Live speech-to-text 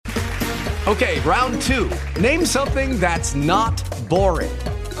Okay, round two. Name something that's not boring.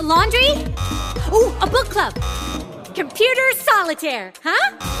 A laundry? Ooh, a book club. Computer solitaire,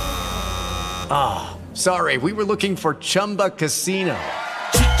 huh? Ah, sorry, we were looking for Chumba Casino.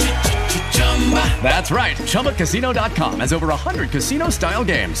 That's right, ChumbaCasino.com has over 100 casino-style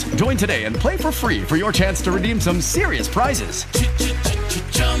games. Join today and play for free for your chance to redeem some serious prizes.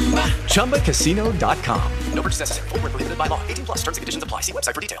 ChumbaCasino.com. No purchase necessary. Void where prohibited by law. 18+ terms and conditions apply. See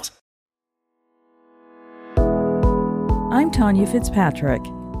website for details. I'm Tanya Fitzpatrick.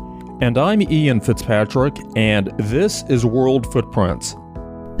 And I'm Ian Fitzpatrick, and this is World Footprints.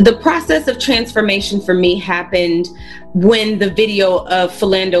 The process of transformation for me happened when the video of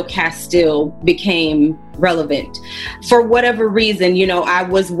Philando Castile became relevant. For whatever reason, I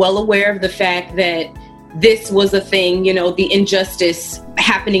was well aware of the fact that this was a thing, the injustice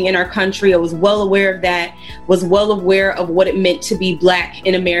happening in our country. I was well aware of that, was well aware of what it meant to be Black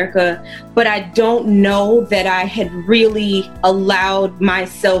in America. But I don't know that I had really allowed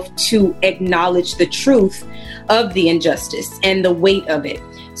myself to acknowledge the truth of the injustice and the weight of it.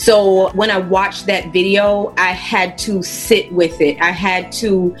 So when I watched that video, I had to sit with it.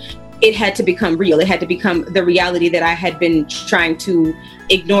 It had to become real. It had to become the reality that I had been trying to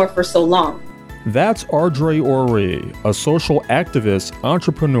ignore for so long. That's Ardre Orie, a social activist,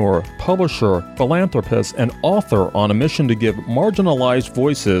 entrepreneur, publisher, philanthropist, and author on a mission to give marginalized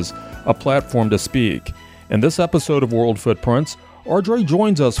voices a platform to speak. In this episode of World Footprints, Ardre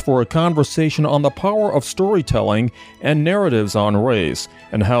joins us for a conversation on the power of storytelling and narratives on race,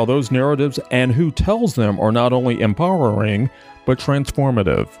 and how those narratives and who tells them are not only empowering, but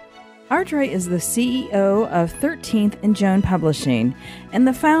transformative. Ardre is the CEO of 13th and Joan Publishing and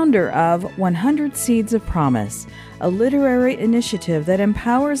the founder of 100 Seeds of Promise, a literary initiative that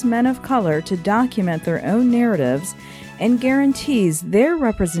empowers men of color to document their own narratives and guarantees their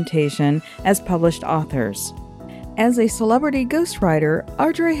representation as published authors. As a celebrity ghostwriter,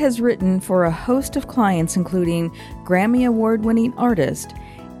 Ardre has written for a host of clients including Grammy Award-winning artists,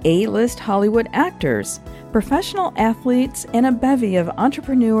 A-list Hollywood actors, professional athletes, and a bevy of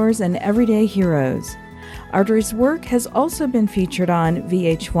entrepreneurs and everyday heroes. Ardre's work has also been featured on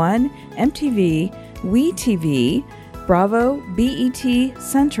VH1, MTV, WeTV, Bravo, BET,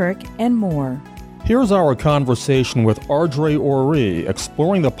 Centric, and more. Here's our conversation with Ardre Orie,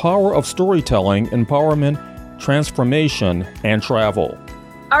 exploring the power of storytelling, empowerment, transformation, and travel.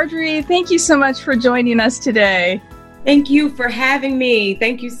 Ardre, thank you so much for joining us today. Thank you for having me.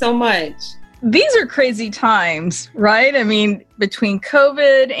 Thank you so much. These are crazy times, right? I mean, between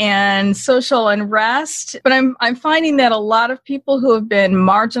COVID and social unrest, but I'm finding that a lot of people who have been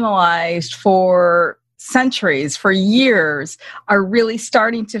marginalized for centuries, for years, are really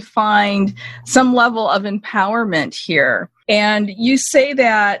starting to find some level of empowerment here. And you say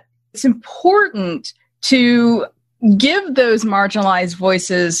that it's important to give those marginalized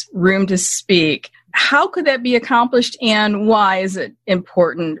voices room to speak. How could that be accomplished, and why is it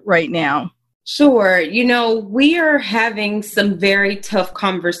important right now? Sure. We are having some very tough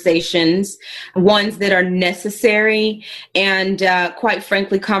conversations, ones that are necessary, and quite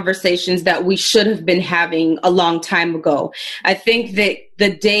frankly, conversations that we should have been having a long time ago. I think that the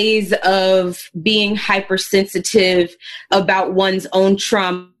days of being hypersensitive about one's own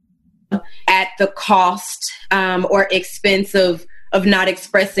trauma at the cost or expense of not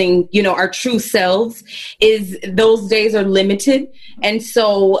expressing, our true selves, those days are limited. And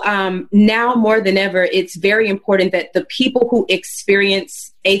so now more than ever, it's very important that the people who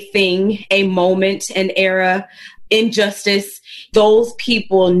experience a thing, a moment, an era, injustice, those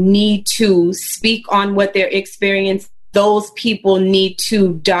people need to speak on what they're experiencing. Those people need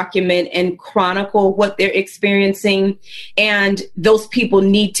to document and chronicle what they're experiencing. And those people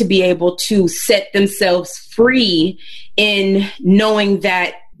need to be able to set themselves free in knowing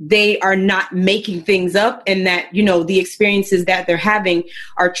that they are not making things up, and that, the experiences that they're having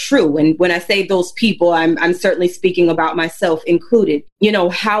are true. And when I say those people, I'm certainly speaking about myself included.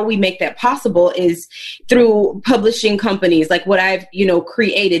 How we make that possible is through publishing companies like what I've,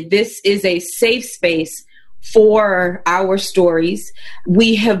 created. This is a safe space for our stories.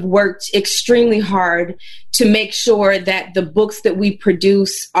 We have worked extremely hard to make sure that the books that we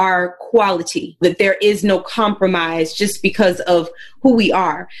produce are quality, that there is no compromise just because of who we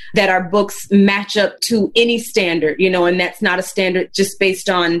are, that our books match up to any standard, and that's not a standard just based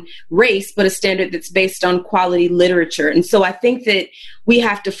on race, but a standard that's based on quality literature. And so I think that we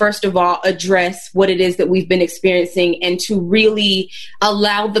have to, first of all, address what it is that we've been experiencing and to really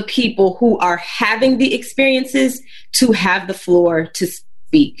allow the people who are having the experiences to have the floor to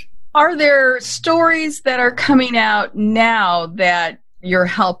speak. Are there stories that are coming out now that you're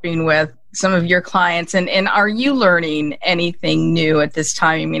helping with some of your clients? And are you learning anything new at this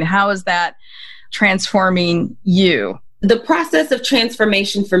time? I mean, how is that transforming you? The process of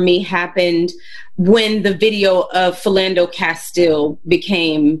transformation for me happened when the video of Philando Castile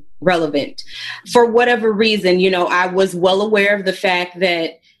became relevant. For whatever reason, I was well aware of the fact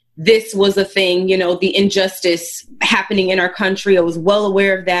that this was a thing, the injustice happening in our country. I was well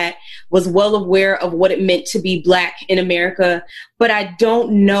aware of that, was well aware of what it meant to be Black in America. But I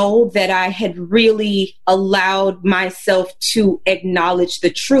don't know that I had really allowed myself to acknowledge the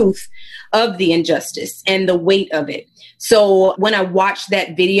truth of the injustice and the weight of it. So when I watched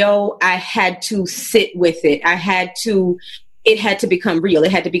that video, I had to sit with it. It had to become real.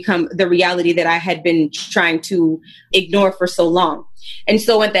 It had to become the reality that I had been trying to ignore for so long. And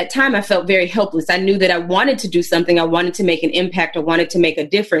so at that time, I felt very helpless. I knew that I wanted to do something. I wanted to make an impact. I wanted to make a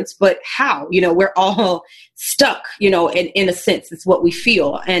difference. But how? We're all stuck, in a sense. It's what we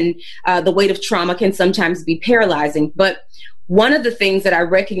feel. And the weight of trauma can sometimes be paralyzing. But one of the things that I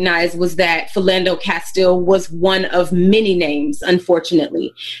recognized was that Philando Castile was one of many names,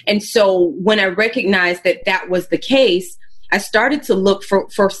 unfortunately. And so when I recognized that that was the case, I started to look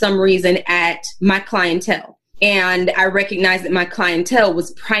for some reason at my clientele. And I recognized that my clientele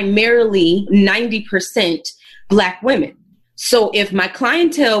was primarily 90% Black women. So if my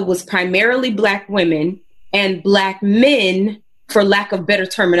clientele was primarily Black women and Black men, for lack of better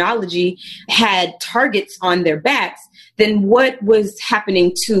terminology, had targets on their backs, then what was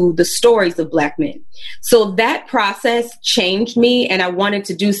happening to the stories of Black men? So that process changed me, and I wanted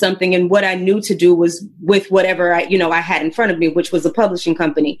to do something. And what I knew to do was with whatever I had in front of me, which was a publishing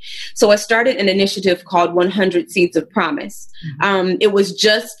company. So I started an initiative called 100 Seeds of Promise. It was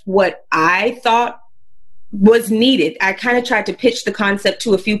just what I thought was needed. I kind of tried to pitch the concept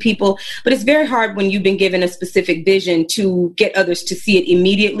to a few people, but it's very hard when you've been given a specific vision to get others to see it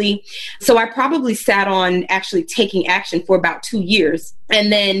immediately. So I probably sat on actually taking action for about 2 years.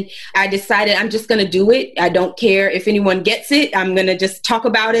 And then I decided I'm just going to do it. I don't care if anyone gets it. I'm going to just talk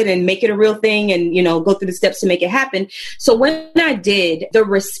about it and make it a real thing and, go through the steps to make it happen. So when I did, the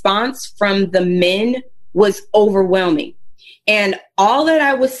response from the men was overwhelming. And all that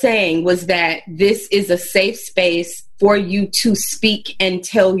I was saying was that this is a safe space for you to speak and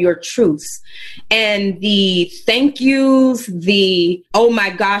tell your truths. And the thank yous, oh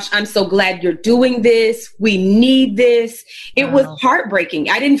my gosh, I'm so glad you're doing this. We need this. It was heartbreaking.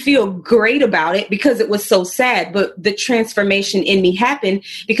 I didn't feel great about it because it was so sad, but the transformation in me happened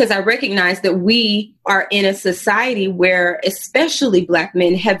because I recognized that we are in a society where especially Black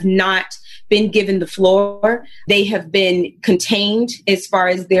men have not been given the floor. They have been contained as far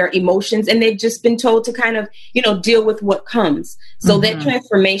as their emotions, and they've just been told to kind of, deal with what comes. So that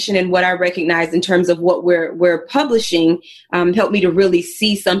transformation and what I recognized in terms of what we're publishing helped me to really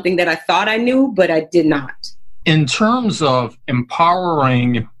see something that I thought I knew, but I did not. In terms of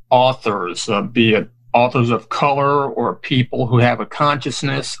empowering authors, be it authors of color or people who have a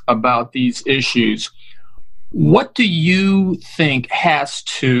consciousness about these issues, what do you think has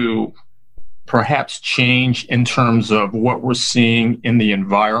to perhaps change in terms of what we're seeing in the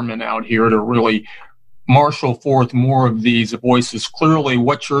environment out here to really marshal forth more of these voices? Clearly,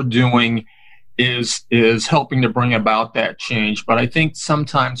 what you're doing is helping to bring about that change. But I think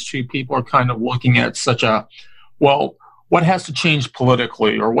sometimes, too, people are kind of looking at what has to change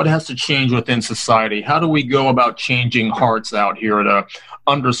politically or what has to change within society? How do we go about changing hearts out here to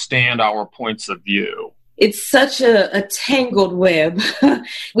understand our points of view? It's such a tangled web.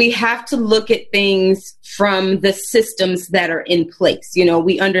 We have to look at things from the systems that are in place.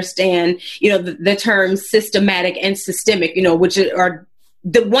 We understand, the terms systematic and systemic, which are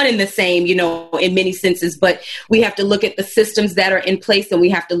the one and the same, in many senses, but we have to look at the systems that are in place and we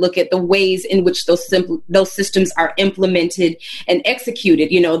have to look at the ways in which those systems are implemented and executed,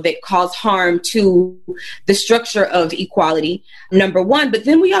 that cause harm to the structure of equality, number one. But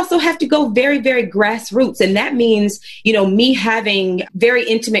then we also have to go very, very grassroots. And that means, me having very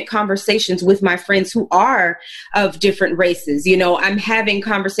intimate conversations with my friends who are of different races. I'm having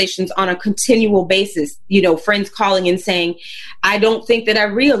conversations on a continual basis, friends calling and saying, I don't think that I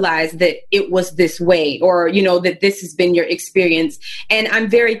realized that it was this way, or, that this has been your experience. And I'm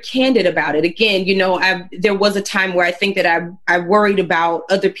very candid about it. Again, there was a time where I think that I worried about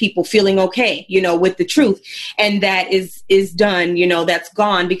other people feeling okay, with the truth. And that is done, that's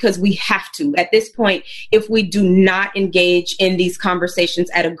gone, because we have to. At this point, if we do not engage in these conversations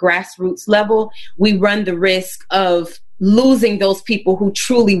at a grassroots level, we run the risk of losing those people who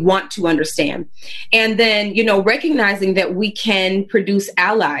truly want to understand. And then, recognizing that we can produce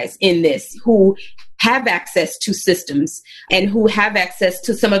allies in this who have access to systems and who have access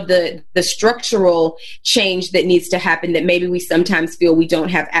to some of the structural change that needs to happen that maybe we sometimes feel we don't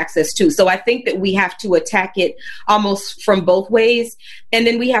have access to. So I think that we have to attack it almost from both ways. And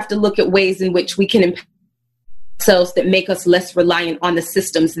then we have to look at ways in which we can empower ourselves that make us less reliant on the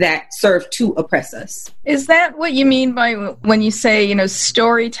systems that serve to oppress us. Is that what you mean by when you say,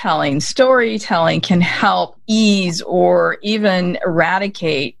 storytelling? Storytelling can help ease or even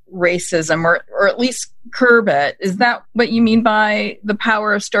eradicate racism or at least curb it. Is that what you mean by the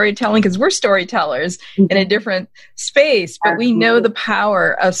power of storytelling? Because we're storytellers in a different space, but we know the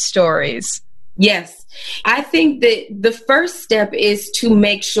power of stories. Yes. I think that the first step is to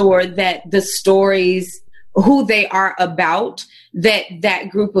make sure that the stories, who they are about, that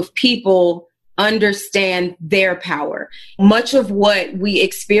group of people understand their power. Much of what we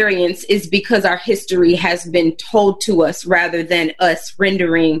experience is because our history has been told to us rather than us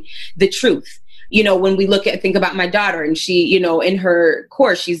rendering the truth. When we think about my daughter, and she, in her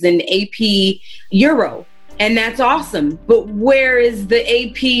course, she's in AP Euro. And that's awesome. But where is the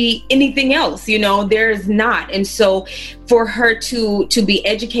AP anything else? There is not. And so for her to be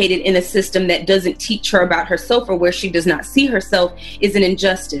educated in a system that doesn't teach her about herself or where she does not see herself is an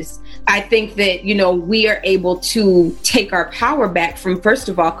injustice. I think that, we are able to take our power back from, first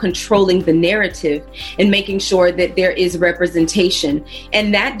of all, controlling the narrative and making sure that there is representation.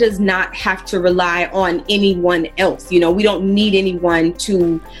 And that does not have to rely on anyone else. We don't need anyone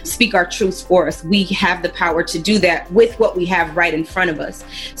to speak our truths for us. We have the power to do that with what we have right in front of us.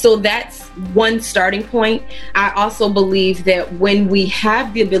 So that's one starting point. I also believe that when we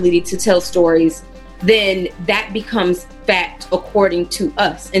have the ability to tell stories, then that becomes fact according to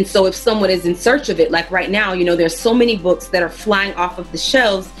us. And so if someone is in search of it, like right now, there's so many books that are flying off of the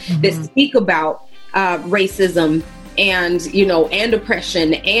shelves that speak about racism and, and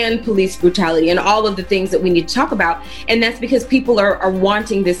oppression and police brutality and all of the things that we need to talk about. And that's because people are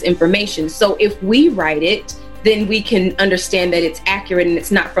wanting this information. So if we write it, then we can understand that it's accurate and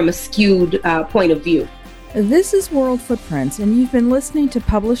it's not from a skewed point of view. This is World Footprints, and you've been listening to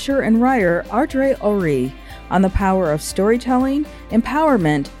publisher and writer Ardre Orie on the power of storytelling,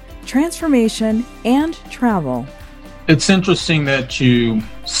 empowerment, transformation, and travel. It's interesting that you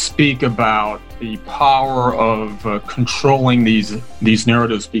speak about the power of controlling these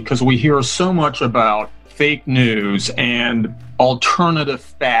narratives, because we hear so much about fake news and alternative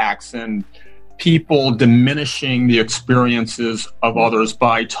facts and people diminishing the experiences of others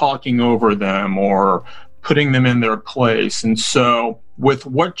by talking over them or putting them in their place. And so with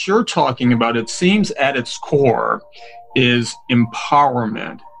what you're talking about, it seems at its core is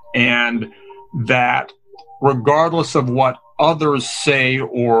empowerment, and that regardless of what others say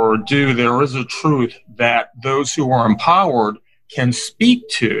or do, there is a truth that those who are empowered can speak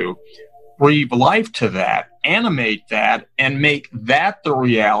to, breathe life to that, animate that, and make that the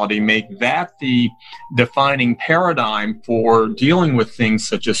reality, make that the defining paradigm for dealing with things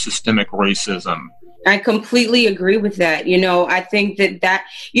such as systemic racism. I completely agree with that. I think that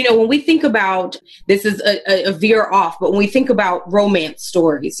when we think about, this is a veer off, but when we think about romance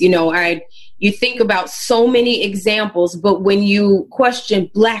stories, you think about so many examples, but when you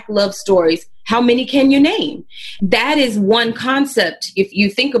question Black love stories, how many can you name? That is one concept if you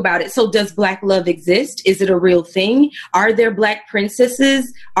think about it. So does Black love exist? Is it a real thing? Are there Black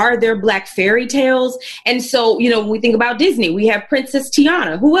princesses? Are there Black fairy tales? And so, when we think about Disney, we have Princess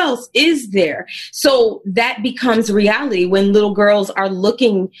Tiana. Who else is there? So that becomes reality when little girls are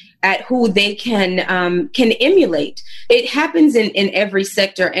looking at who they can emulate. It happens in every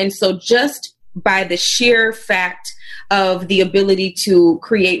sector. And so just by the sheer fact of the ability to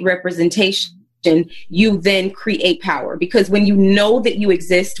create representation, you then create power. Because when you know that you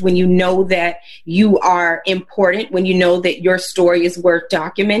exist, when you know that you are important, when you know that your story is worth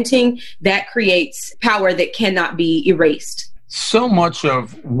documenting, that creates power that cannot be erased. So much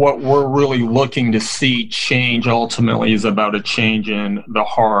of what we're really looking to see change ultimately is about a change in the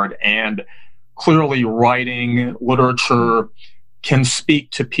heart. And clearly writing, literature can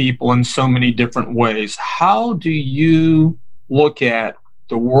speak to people in so many different ways. How do you look at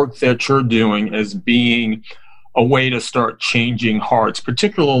the work that you're doing as being a way to start changing hearts,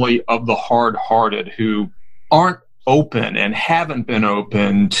 particularly of the hard-hearted who aren't open and haven't been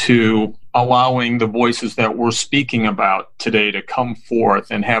open to allowing the voices that we're speaking about today to come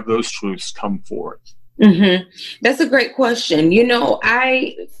forth and have those truths come forth? Mm-hmm. That's a great question.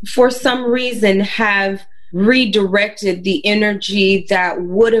 I, for some reason, have redirected the energy that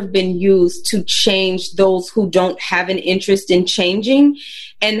would have been used to change those who don't have an interest in changing,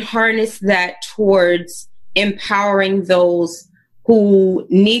 and harness that towards empowering those who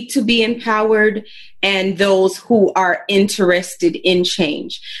need to be empowered and those who are interested in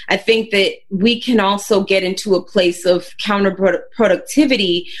change. I think that we can also get into a place of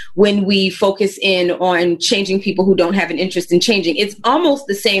counterproductivity when we focus in on changing people who don't have an interest in changing. It's almost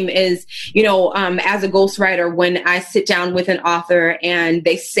the same as, as a ghostwriter, when I sit down with an author and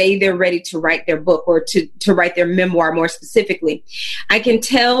they say they're ready to write their book or to write their memoir more specifically. I can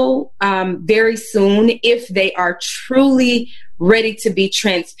tell very soon if they are truly ready to be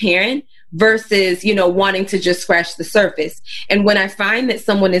transparent versus, wanting to just scratch the surface. And when I find that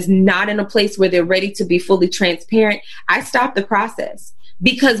someone is not in a place where they're ready to be fully transparent, I stop the process,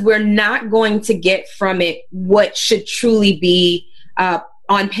 because we're not going to get from it what should truly be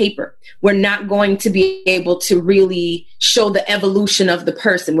on paper. We're not going to be able to really show the evolution of the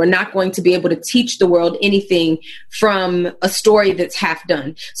person. We're not going to be able to teach the world anything from a story that's half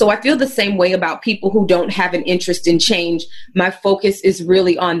done. So I feel the same way about people who don't have an interest in change. My focus is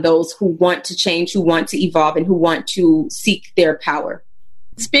really on those who want to change, who want to evolve, and who want to seek their power.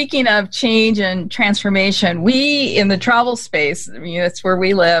 Speaking of change and transformation, we in the travel space, that's where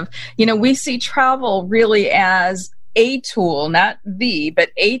we live, we see travel really as a tool, not but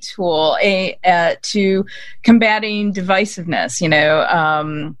a tool to combating divisiveness,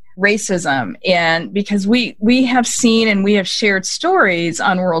 racism. And because we have seen and we have shared stories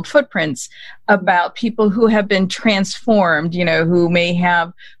on World Footprints about people who have been transformed, who may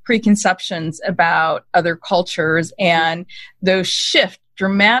have preconceptions about other cultures, and those shift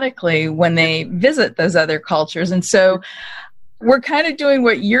dramatically when they visit those other cultures. And so we're kind of doing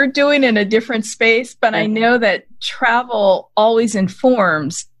what you're doing in a different space, but I know that travel always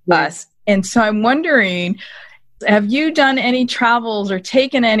informs us. And so I'm wondering, have you done any travels or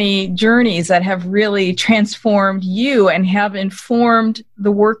taken any journeys that have really transformed you and have informed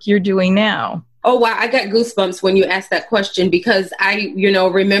the work you're doing now? Oh, wow. I got goosebumps when you asked that question, because I,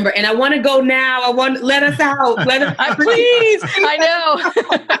 remember, and I want to go now. Let us out. Please. I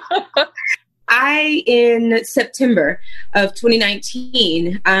know. In September of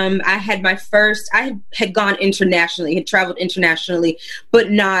 2019, I had gone internationally, had traveled internationally, but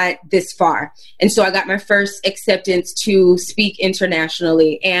not this far. And so I got my first acceptance to speak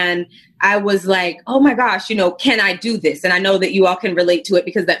internationally. And I was like, oh my gosh, can I do this? And I know that you all can relate to it,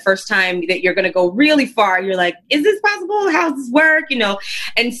 because that first time that you're going to go really far, you're like, is this possible? How does this work?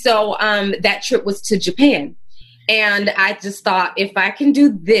 And so that trip was to Japan. And I just thought, if I can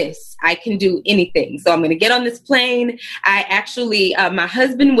do this, I can do anything. So I'm going to get on this plane. I actually, my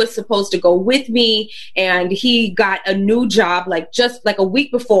husband was supposed to go with me, and he got a new job just a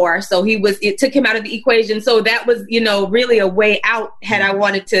week before. So it took him out of the equation. So that was, really a way out had I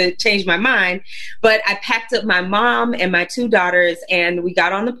wanted to change my mind. But I packed up my mom and my two daughters, and we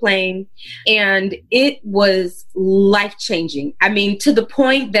got on the plane, and it was life-changing. I mean, to the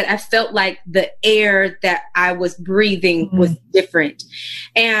point that I felt like the air that I was breathing was different.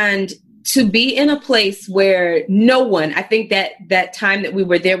 And to be in a place where no one, I think that time that we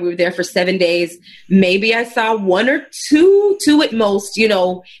were there for 7 days, maybe I saw one or two at most,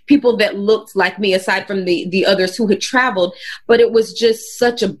 people that looked like me, aside from the others who had traveled. But it was just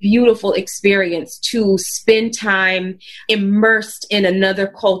such a beautiful experience to spend time immersed in another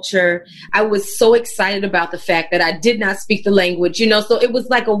culture. I was so excited about the fact that I did not speak the language, so it was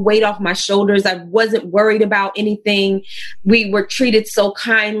like a weight off my shoulders. I wasn't worried about anything. We were treated so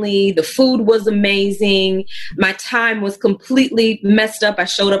kindly. The food was amazing. My time was completely messed up. I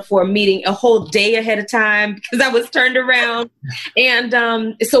showed up for a meeting a whole day ahead of time because I was turned around. And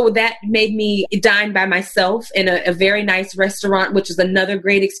so that made me dine by myself in a very nice restaurant, which is another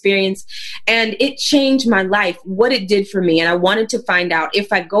great experience. And it changed my life, what it did for me. And I wanted to find out,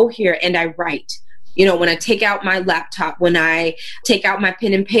 if I go here and I write, when I take out my laptop, when I take out my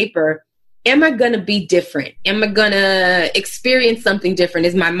pen and paper, am I going to be different? Am I going to experience something different?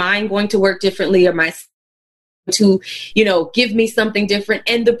 Is my mind going to work differently? Am I to, give me something different?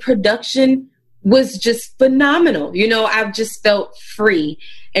 And the production was just phenomenal. I've just felt free.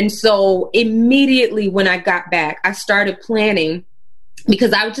 And so immediately when I got back, I started planning,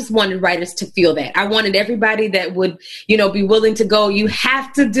 because I just wanted writers to feel that. I wanted everybody that would, be willing to go, you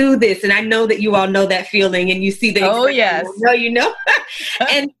have to do this. And I know that you all know that feeling, and you see the oh yes,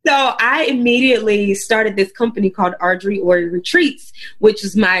 And so I immediately started this company called Ardre Orie Retreats, which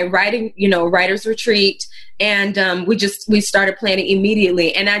is my writer's retreat. And we started planning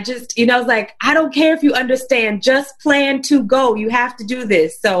immediately. And I just, I was like, I don't care if you understand, just plan to go. You have to do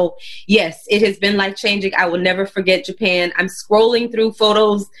this. So yes, it has been life-changing. I will never forget Japan. I'm scrolling through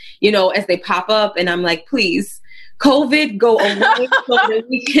photos, as they pop up, and I'm like, please, COVID, go away so that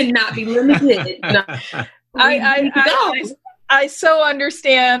we cannot be limited. I so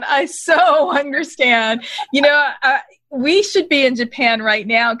understand. You know, we should be in Japan right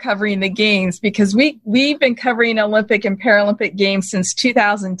now covering the games because we've been covering Olympic and Paralympic games since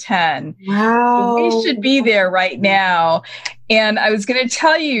 2010. Wow. We should be there right now. And I was going to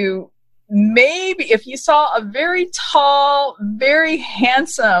tell you, maybe if you saw a very tall, very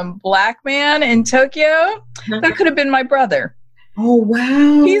handsome Black man in Tokyo, that could have been my brother. Oh,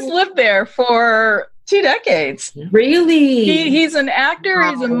 wow. He's lived there for 2 decades. Really? He's an actor.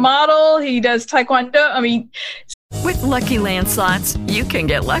 Wow. He's a model. He does taekwondo. I mean, with Lucky Land Slots, you can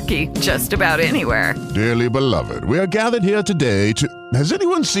get lucky just about anywhere. Dearly beloved, we are gathered here today to... Has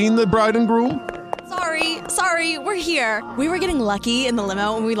anyone seen the bride and groom? Sorry, we're here. We were getting lucky in the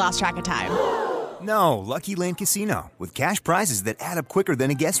limo and we lost track of time. No, Lucky Land Casino, with cash prizes that add up quicker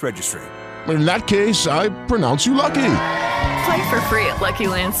than a guest registry. In that case, I pronounce you lucky. Play for free at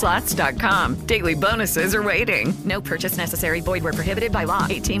LuckyLandSlots.com. Daily bonuses are waiting. No purchase necessary. Void where prohibited by law.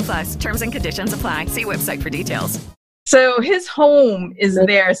 18+. Terms and conditions apply. See website for details. So his home is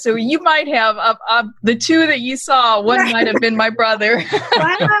there. So you might have the two that you saw. One might have been my brother.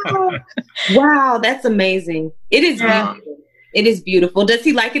 Wow, that's amazing. It is beautiful. It is beautiful. Does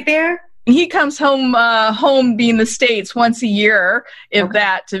he like it there? He comes home being the States once a year, if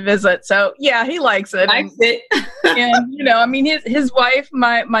that, to visit. So yeah, he likes it. And you know, I mean, his wife,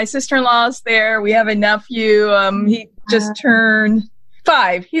 my sister-in-law is there. We have a nephew. He just turned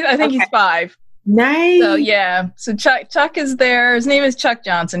 5. I think he's 5. Nice. So yeah. So Chuck is there. His name is Chuck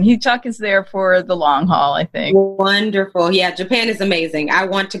Johnson. Chuck is there for the long haul, I think. Wonderful. Yeah, Japan is amazing. I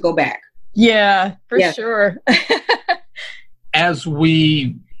want to go back. Yeah, for sure. As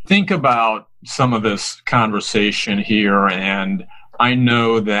we think about some of this conversation here, and I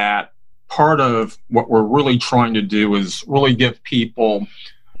know that part of what we're really trying to do is really give people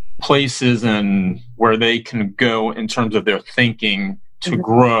places and where they can go in terms of their thinking to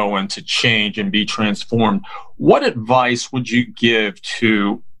grow and to change and be transformed. What advice would you give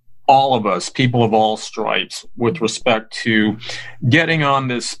to all of us, people of all stripes, with respect to getting on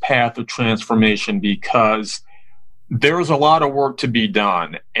this path of transformation? Because there's a lot of work to be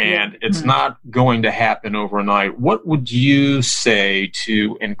done, and it's not going to happen overnight. What would you say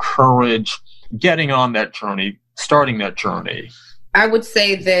to encourage getting on that journey, starting that journey? I would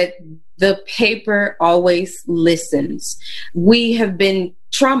say that the paper always listens. We have been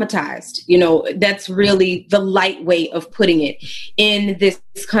traumatized. You know, that's really the light way of putting it in this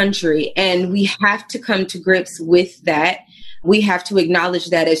country. And we have to come to grips with that. We have to acknowledge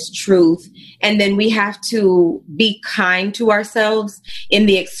that as truth. And then we have to be kind to ourselves in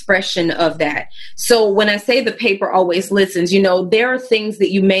the expression of that. So when I say the paper always listens, you know, there are things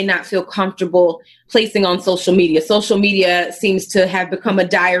that you may not feel comfortable placing on social media. Social media seems to have become a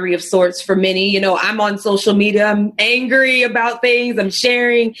diary of sorts for many. You know, I'm on social media, I'm angry about things, I'm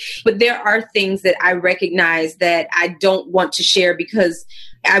sharing, but there are things that I recognize that I don't want to share because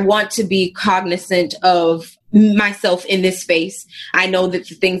I want to be cognizant of myself in this space. I know that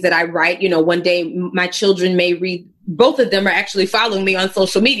the things that I write, you know, one day my children may read. Both of them are actually following me on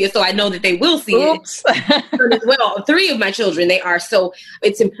social media, so I know that they will see it as well. 3 of my children, they are. So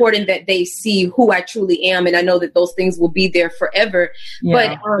it's important that they see who I truly am, and I know that those things will be there forever.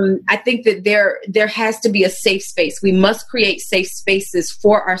 Yeah. But I think that there has to be a safe space. We must create safe spaces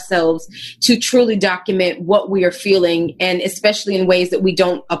for ourselves to truly document what we are feeling, and especially in ways that we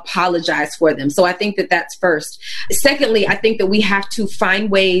don't apologize for them. So I think that that's first. Secondly, I think that we have to find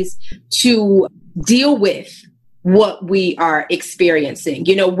ways to deal with what we are experiencing.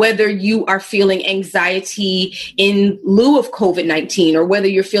 You know, whether you are feeling anxiety in lieu of COVID-19, or whether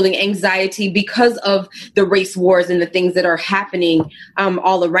you're feeling anxiety because of the race wars and the things that are happening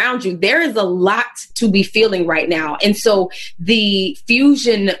all around you, there is a lot to be feeling right now. And so the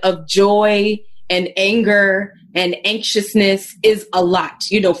fusion of joy and anger and anxiousness is a lot,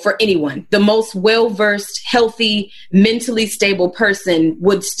 you know, for anyone. The most well-versed, healthy, mentally stable person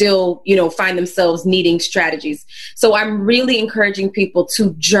would still, you know, find themselves needing strategies. So I'm really encouraging people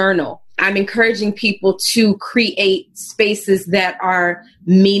to journal. I'm encouraging people to create spaces that are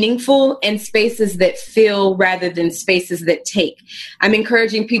meaningful and spaces that fill rather than spaces that take. I'm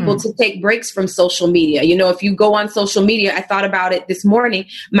encouraging people to take breaks from social media. You know, if you go on social media, I thought about it this morning.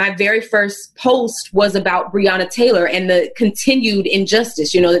 My very first post was about Breonna Taylor and the continued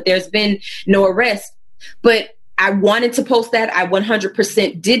injustice, you know, that there's been no arrest. But I wanted to post that. I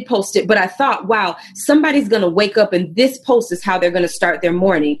 100% did post it, but I thought, wow, somebody's going to wake up and this post is how they're going to start their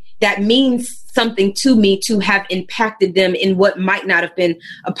morning. That means something to me to have impacted them in what might not have been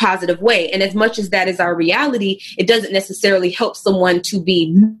a positive way. And as much as that is our reality, it doesn't necessarily help someone to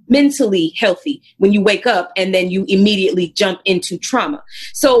be mentally healthy when you wake up and then you immediately jump into trauma.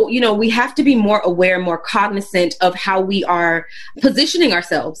 So, we have to be more aware, more cognizant of how we are positioning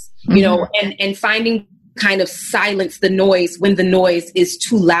ourselves, and finding kind of silence the noise when the noise is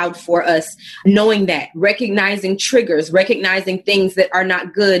too loud for us, knowing that, recognizing triggers, recognizing things that are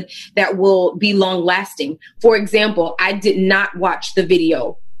not good, that will be long lasting. For example, I did not watch the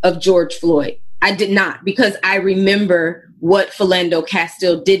video of George Floyd. I did not, because I remember what Philando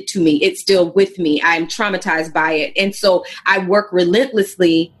Castile did to me. It's still with me. I'm traumatized by it. And so I work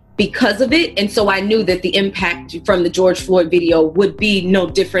relentlessly because of it. And so I knew that the impact from the George Floyd video would be no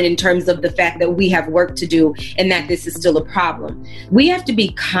different in terms of the fact that we have work to do and that this is still a problem. We have to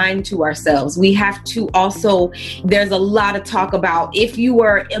be kind to ourselves. We have to also, there's a lot of talk about if you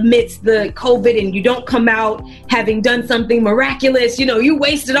are amidst the COVID and you don't come out having done something miraculous, you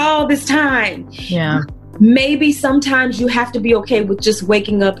wasted all this time. Yeah. Maybe sometimes you have to be okay with just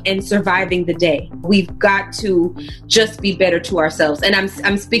waking up and surviving the day. We've got to just be better to ourselves. And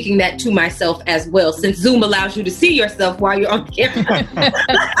I'm speaking that to myself as well, since Zoom allows you to see yourself while you're on camera.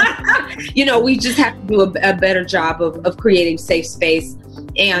 We just have to do a better job of creating safe space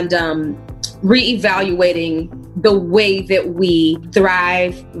and reevaluating the way that we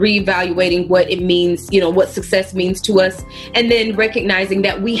thrive, reevaluating what it means, what success means to us, and then recognizing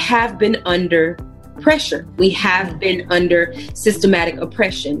that we have been under pressure. We have been under systematic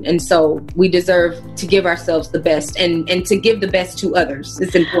oppression. And so we deserve to give ourselves the best and to give the best to others.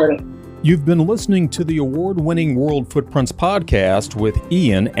 It's important. You've been listening to the award-winning World Footprints podcast with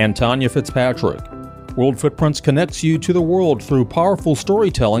Ian and Tanya Fitzpatrick. World Footprints connects you to the world through powerful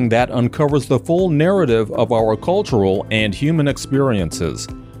storytelling that uncovers the full narrative of our cultural and human experiences.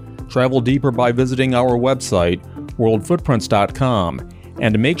 Travel deeper by visiting our website, worldfootprints.com.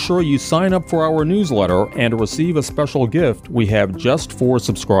 And make sure you sign up for our newsletter and receive a special gift we have just for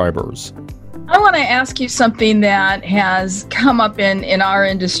subscribers. I want to ask you something that has come up in our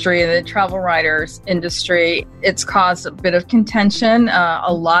industry, the travel writers industry. It's caused a bit of contention,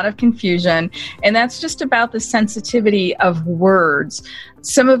 a lot of confusion, and that's just about the sensitivity of words.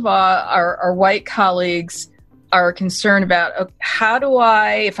 Some of our white colleagues are concerned about how do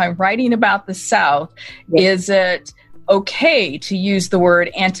I, if I'm writing about the South, is it okay to use the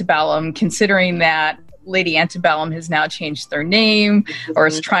word antebellum, considering that Lady Antebellum has now changed their name or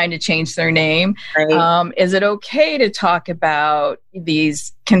is trying to change their name? Right. Is it okay to talk about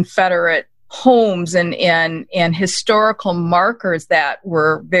these Confederate homes and historical markers that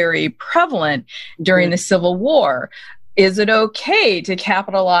were very prevalent during the Civil War? Is it okay to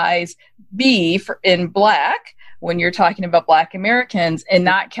capitalize B in Black when you're talking about Black Americans and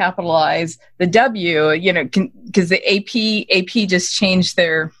not capitalize the W, because the AP just changed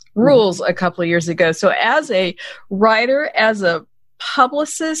their rules a couple of years ago. So as a writer, as a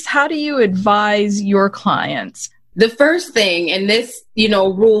publicist, how do you advise your clients? The first thing, and this,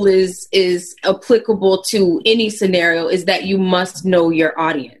 rule is applicable to any scenario, is that you must know your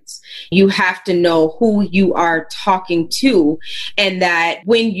audience. You have to know who you are talking to, and that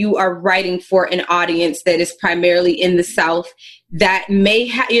when you are writing for an audience that is primarily in the South, that may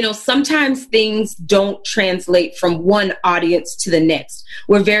have, sometimes things don't translate from one audience to the next.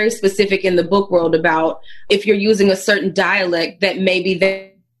 We're very specific in the book world about if you're using a certain dialect that maybe that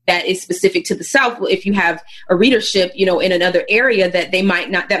is specific to the South. Well, if you have a readership, in another area that might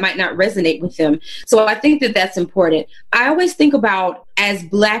not resonate with them. So I think that that's important. I always think about, as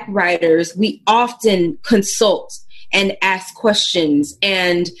Black writers, we often consult and ask questions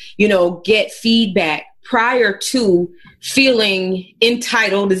and, get feedback prior to feeling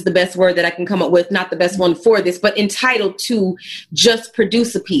entitled, is the best word that I can come up with, not the best one for this, but entitled to just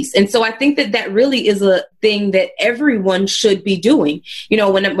produce a piece. And so I think that really is a thing that everyone should be doing.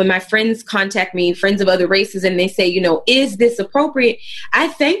 When my friends contact me, friends of other races, and they say, is this appropriate? I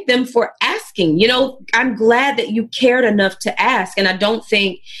thank them for asking. I'm glad that you cared enough to ask. And I don't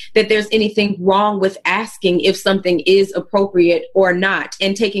think that there's anything wrong with asking if something is appropriate or not,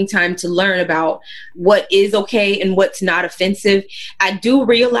 and taking time to learn about what is okay and what's not offensive. I do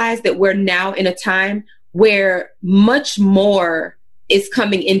realize that we're now in a time where much more is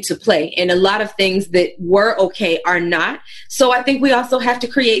coming into play. And a lot of things that were okay are not. So I think we also have to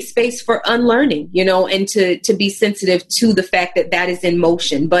create space for unlearning, and to be sensitive to the fact that that is in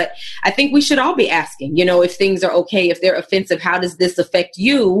motion. But I think we should all be asking, if things are okay, if they're offensive, how does this affect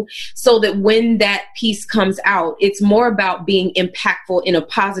you? So that when that piece comes out, it's more about being impactful in a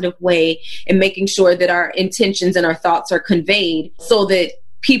positive way and making sure that our intentions and our thoughts are conveyed so that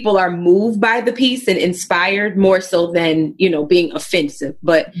people are moved by the piece and inspired more so than, being offensive.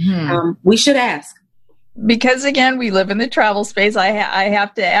 But we should ask. Because again, we live in the travel space. I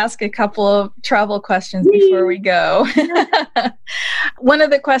have to ask a couple of travel questions before we go. One of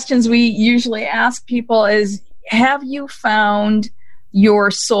the questions we usually ask people is, have you found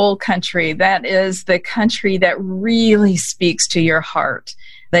your soul country? That is the country that really speaks to your heart,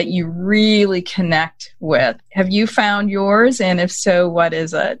 that you really connect with. Have you found yours? And if so, what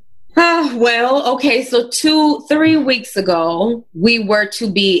is it? Well, okay. So 2-3 weeks ago, we were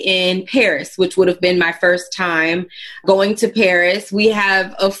to be in Paris, which would have been my first time going to Paris. We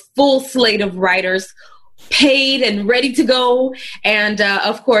have a full slate of writers paid and ready to go. And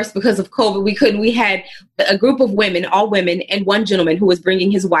of course, because of COVID, we couldn't. We had a group of women, all women, and one gentleman who was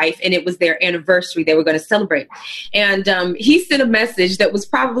bringing his wife, and it was their anniversary. They were going to celebrate. And he sent a message that was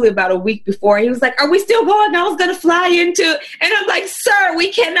probably about a week before. He was like, "Are we still going? I was going to fly into," and I'm like, "Sir,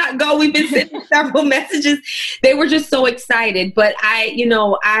 we cannot go. We've been sending several messages." They were just so excited. But I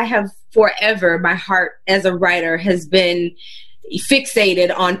have forever, my heart as a writer has been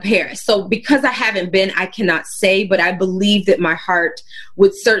fixated on Paris. So because I haven't been, I cannot say, but I believe that my heart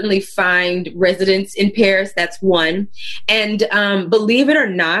would certainly find residence in Paris. That's one. And believe it or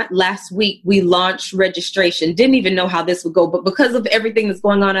not, last week we launched registration. Didn't even know how this would go, but because of everything that's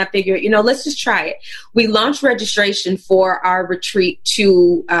going on, I figured, let's just try it. We launched registration for our retreat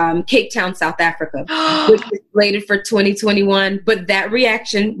to Cape Town, South Africa, which is slated for 2021. But that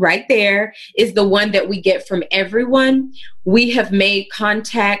reaction right there is the one that we get from everyone. We have made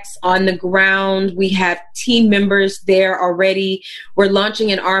contacts on the ground. We have team members there already. We're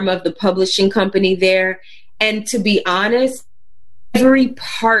launching an arm of the publishing company there. And to be honest, every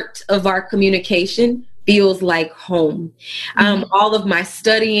part of our communication feels like home. All of my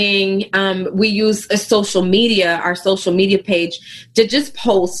studying, we use our social media page to just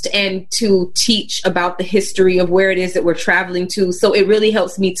post and to teach about the history of where it is that we're traveling to. So it really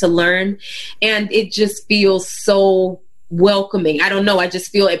helps me to learn. And it just feels so welcoming. I don't know. I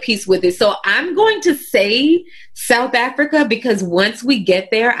just feel at peace with it. So I'm going to say South Africa, because once we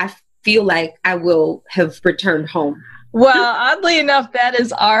get there, I feel like I will have returned home. Well, oddly enough, that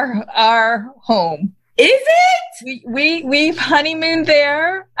is our home. Is it? We've honeymooned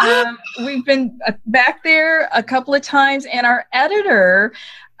there. We've been back there a couple of times, and our editor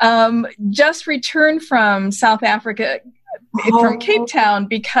just returned from South Africa, from Cape Town,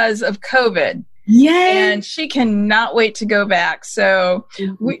 because of COVID. Yeah, and she cannot wait to go back. So,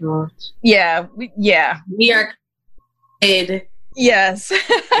 we are excited. Yes,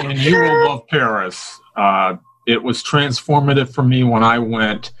 and you will love Paris. It was transformative for me when I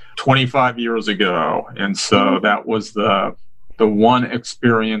went 25 years ago, and so that was the one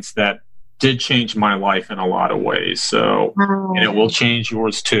experience that did change my life in a lot of ways. So, and it will change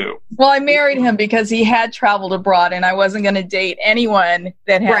yours too. Well, I married him because he had traveled abroad, and I wasn't going to date anyone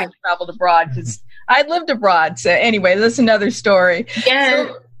that had traveled abroad because I lived abroad. So anyway, that's another story. Yeah.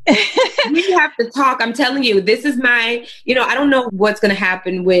 So, we have to talk. I'm telling you, this is my, I don't know what's going to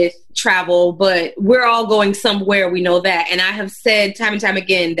happen with travel, but we're all going somewhere. We know that. And I have said time and time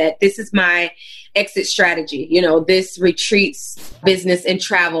again that this is my exit strategy, this retreats, business and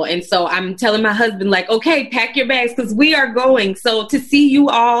travel. And so I'm telling my husband, like, okay, pack your bags because we are going. So to see you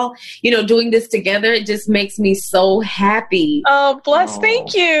all, doing this together, it just makes me so happy. Oh, bless.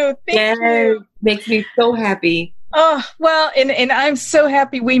 Thank you. Thank you. Makes me so happy. Oh, well, and I'm so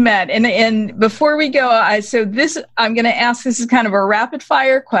happy we met. And before we go, I'm going to ask, this is kind of a rapid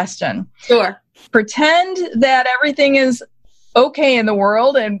fire question. Sure. Pretend that everything is okay in the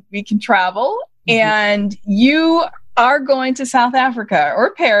world and we can travel, and you are going to South Africa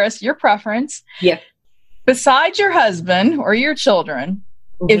or Paris, your preference. Yeah. Besides your husband or your children,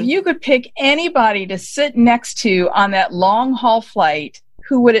 if you could pick anybody to sit next to on that long haul flight,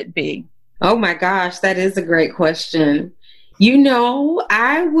 who would it be? Oh my gosh, that is a great question.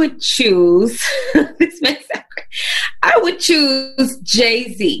 I would choose, I would choose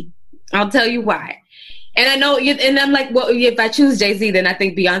Jay-Z. I'll tell you why. And I know, and I'm like, well, if I choose Jay-Z, then I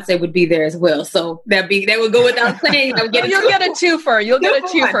think Beyonce would be there as well. So that would go without saying. You'll get a twofer. You'll get a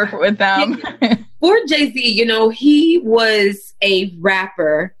twofer with them. For Jay-Z, he was a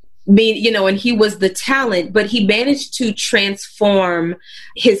rapper and he was the talent, but he managed to transform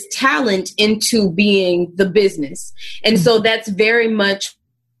his talent into being the business. And so that's very much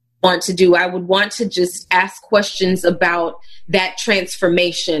what I want to do. I would want to just ask questions about that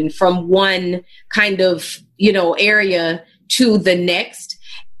transformation from one kind of, area to the next.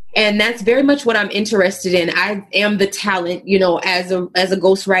 And that's very much what I'm interested in. I am the talent, as a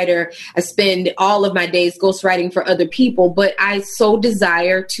ghostwriter. I spend all of my days ghostwriting for other people, but I so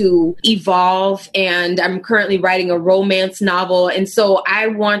desire to evolve. And I'm currently writing a romance novel. And so I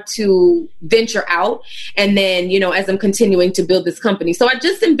want to venture out. And then, as I'm continuing to build this company. So I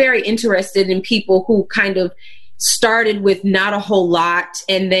just am very interested in people who kind of started with not a whole lot,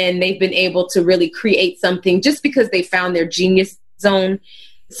 and then they've been able to really create something just because they found their genius zone.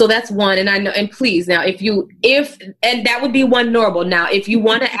 So that's one. And I know, and please now, and that would be one normal. Now, if you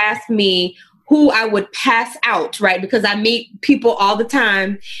want to ask me who I would pass out, right? Because I meet people all the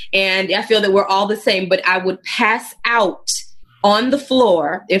time and I feel that we're all the same, but I would pass out on the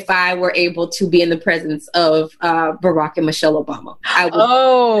floor if I were able to be in the presence of Barack and Michelle Obama.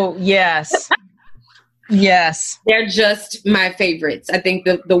 Oh, yes. Yes. They're just my favorites. I think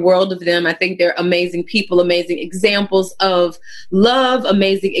the world of them. I think they're amazing people, amazing examples of love,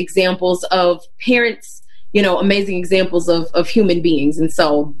 amazing examples of parents, amazing examples of human beings. And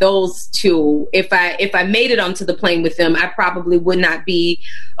so those two, if I made it onto the plane with them, I probably would not be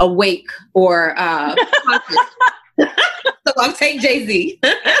awake or conscious. So I'll take Jay-Z.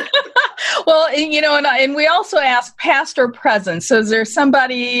 Well, and we also ask past or present. So is there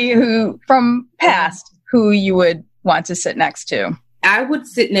somebody who from past who you would want to sit next to? I would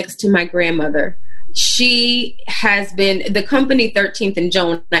sit next to my grandmother. She has been, the company 13th and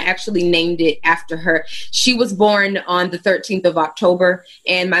Joan, I actually named it after her. She was born on the 13th of October,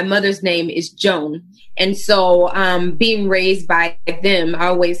 and my mother's name is Joan. And so being raised by them, I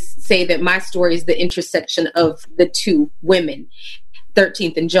always say that my story is the intersection of the two women,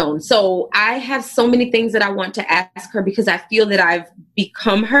 13th and Joan. So I have so many things that I want to ask her because I feel that I've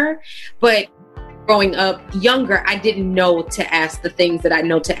become her. But growing up younger, I didn't know to ask the things that I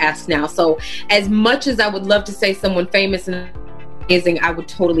know to ask now. So as much as I would love to say someone famous and amazing, I would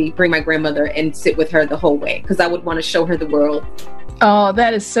totally bring my grandmother and sit with her the whole way because I would want to show her the world. Oh,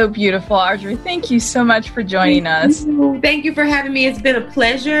 that is so beautiful, Ardre. Thank you so much for joining us. Thank you for having me. It's been a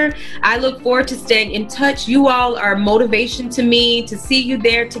pleasure. I look forward to staying in touch. You all are motivation to me to see you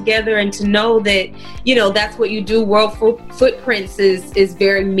there together and to know that, that's what you do. World Footprints is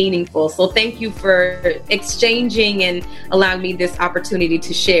very meaningful. So thank you for exchanging and allowing me this opportunity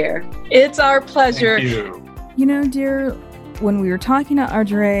to share. It's our pleasure. Thank you. Dear, when we were talking to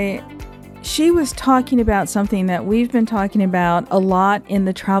Ardre, she was talking about something that we've been talking about a lot in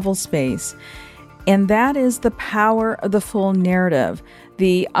the travel space, and that is the power of the full narrative,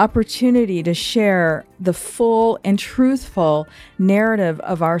 the opportunity to share the full and truthful narrative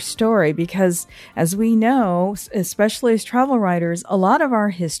of our story. Because as we know, especially as travel writers, a lot of our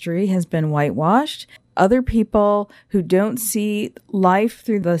history has been whitewashed. Other people who don't see life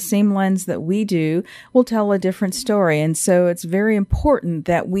through the same lens that we do will tell a different story. And so it's very important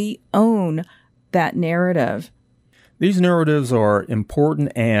that we own that narrative. These narratives are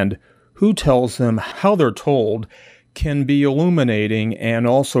important, and who tells them, how they're told, can be illuminating and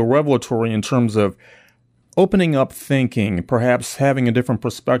also revelatory in terms of opening up thinking, perhaps having a different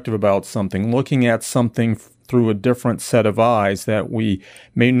perspective about something, looking at something through a different set of eyes that we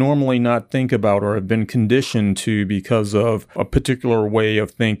may normally not think about or have been conditioned to because of a particular way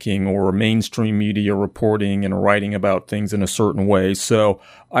of thinking or mainstream media reporting and writing about things in a certain way. So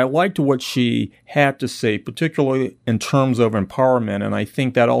I liked what she had to say, particularly in terms of empowerment, and I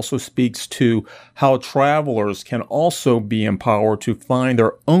think that also speaks to how travelers can also be empowered to find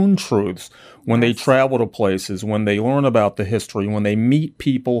their own truths when they travel to places, when they learn about the history, when they meet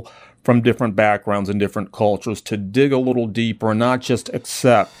people from different backgrounds and different cultures, to dig a little deeper and not just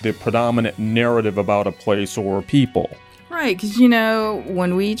accept the predominant narrative about a place or a people. Right, because,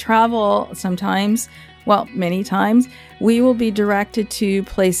 when we travel sometimes, many times, we will be directed to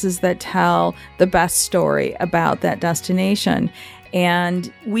places that tell the best story about that destination.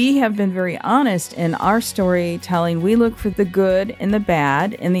 And we have been very honest in our storytelling. We look for the good and the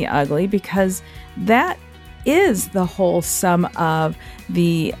bad and the ugly because that is the whole sum of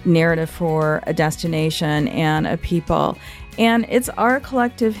the narrative for a destination and a people. And it's our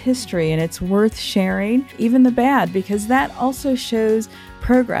collective history, and it's worth sharing, even the bad, because that also shows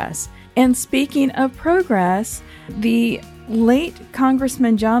progress. And speaking of progress, the late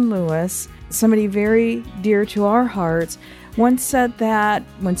Congressman John Lewis, somebody very dear to our hearts, once said that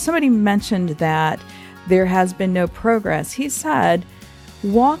when somebody mentioned that there has been no progress, he said,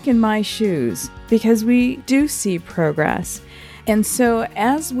 walk in my shoes because we do see progress. And so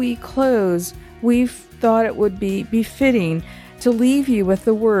as we close, we've thought it would be befitting to leave you with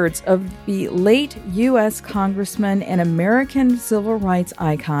the words of the late U.S. Congressman and American civil rights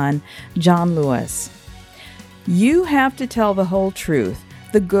icon, John Lewis. You have to tell the whole truth,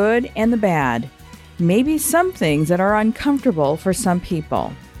 the good and the bad, maybe some things that are uncomfortable for some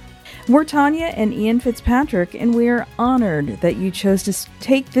people. We're Tanya and Ian Fitzpatrick, and we are honored that you chose to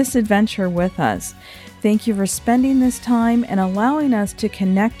take this adventure with us. Thank you for spending this time and allowing us to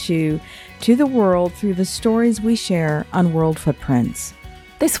connect you to the world through the stories we share on World Footprints.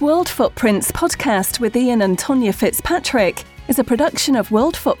 This World Footprints podcast with Ian and Tanya Fitzpatrick is a production of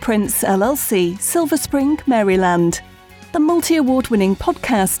World Footprints LLC, Silver Spring, Maryland. The multi-award-winning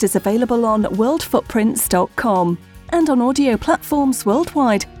podcast is available on worldfootprints.com and on audio platforms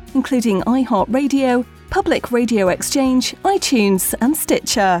worldwide, including iHeartRadio, Public Radio Exchange, iTunes, and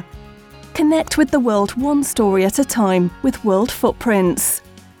Stitcher. Connect with the world one story at a time with World Footprints.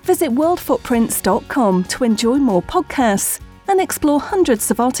 Visit worldfootprints.com to enjoy more podcasts and explore hundreds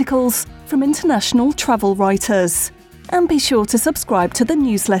of articles from international travel writers. And be sure to subscribe to the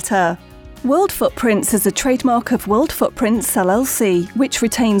newsletter. World Footprints is a trademark of World Footprints LLC, which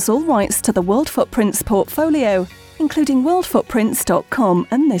retains all rights to the World Footprints portfolio, including worldfootprints.com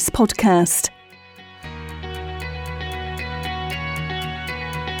and this podcast.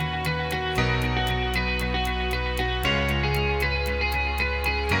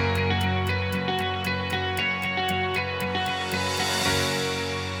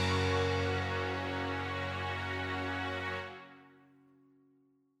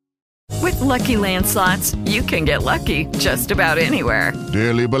 With Lucky Land Slots, you can get lucky just about anywhere.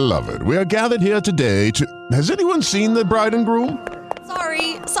 Dearly beloved, we are gathered here today to... Has anyone seen the bride and groom?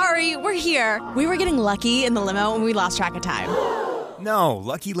 Sorry, we're here. We were getting lucky in the limo and we lost track of time. No,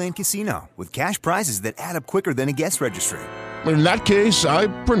 Lucky Land Casino, with cash prizes that add up quicker than a guest registry. In that case, I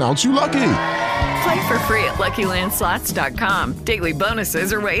pronounce you lucky. Play for free at LuckyLandSlots.com. Daily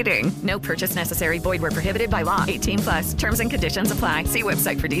bonuses are waiting. No purchase necessary. Void where prohibited by law. 18+. Terms and conditions apply. See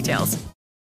website for details.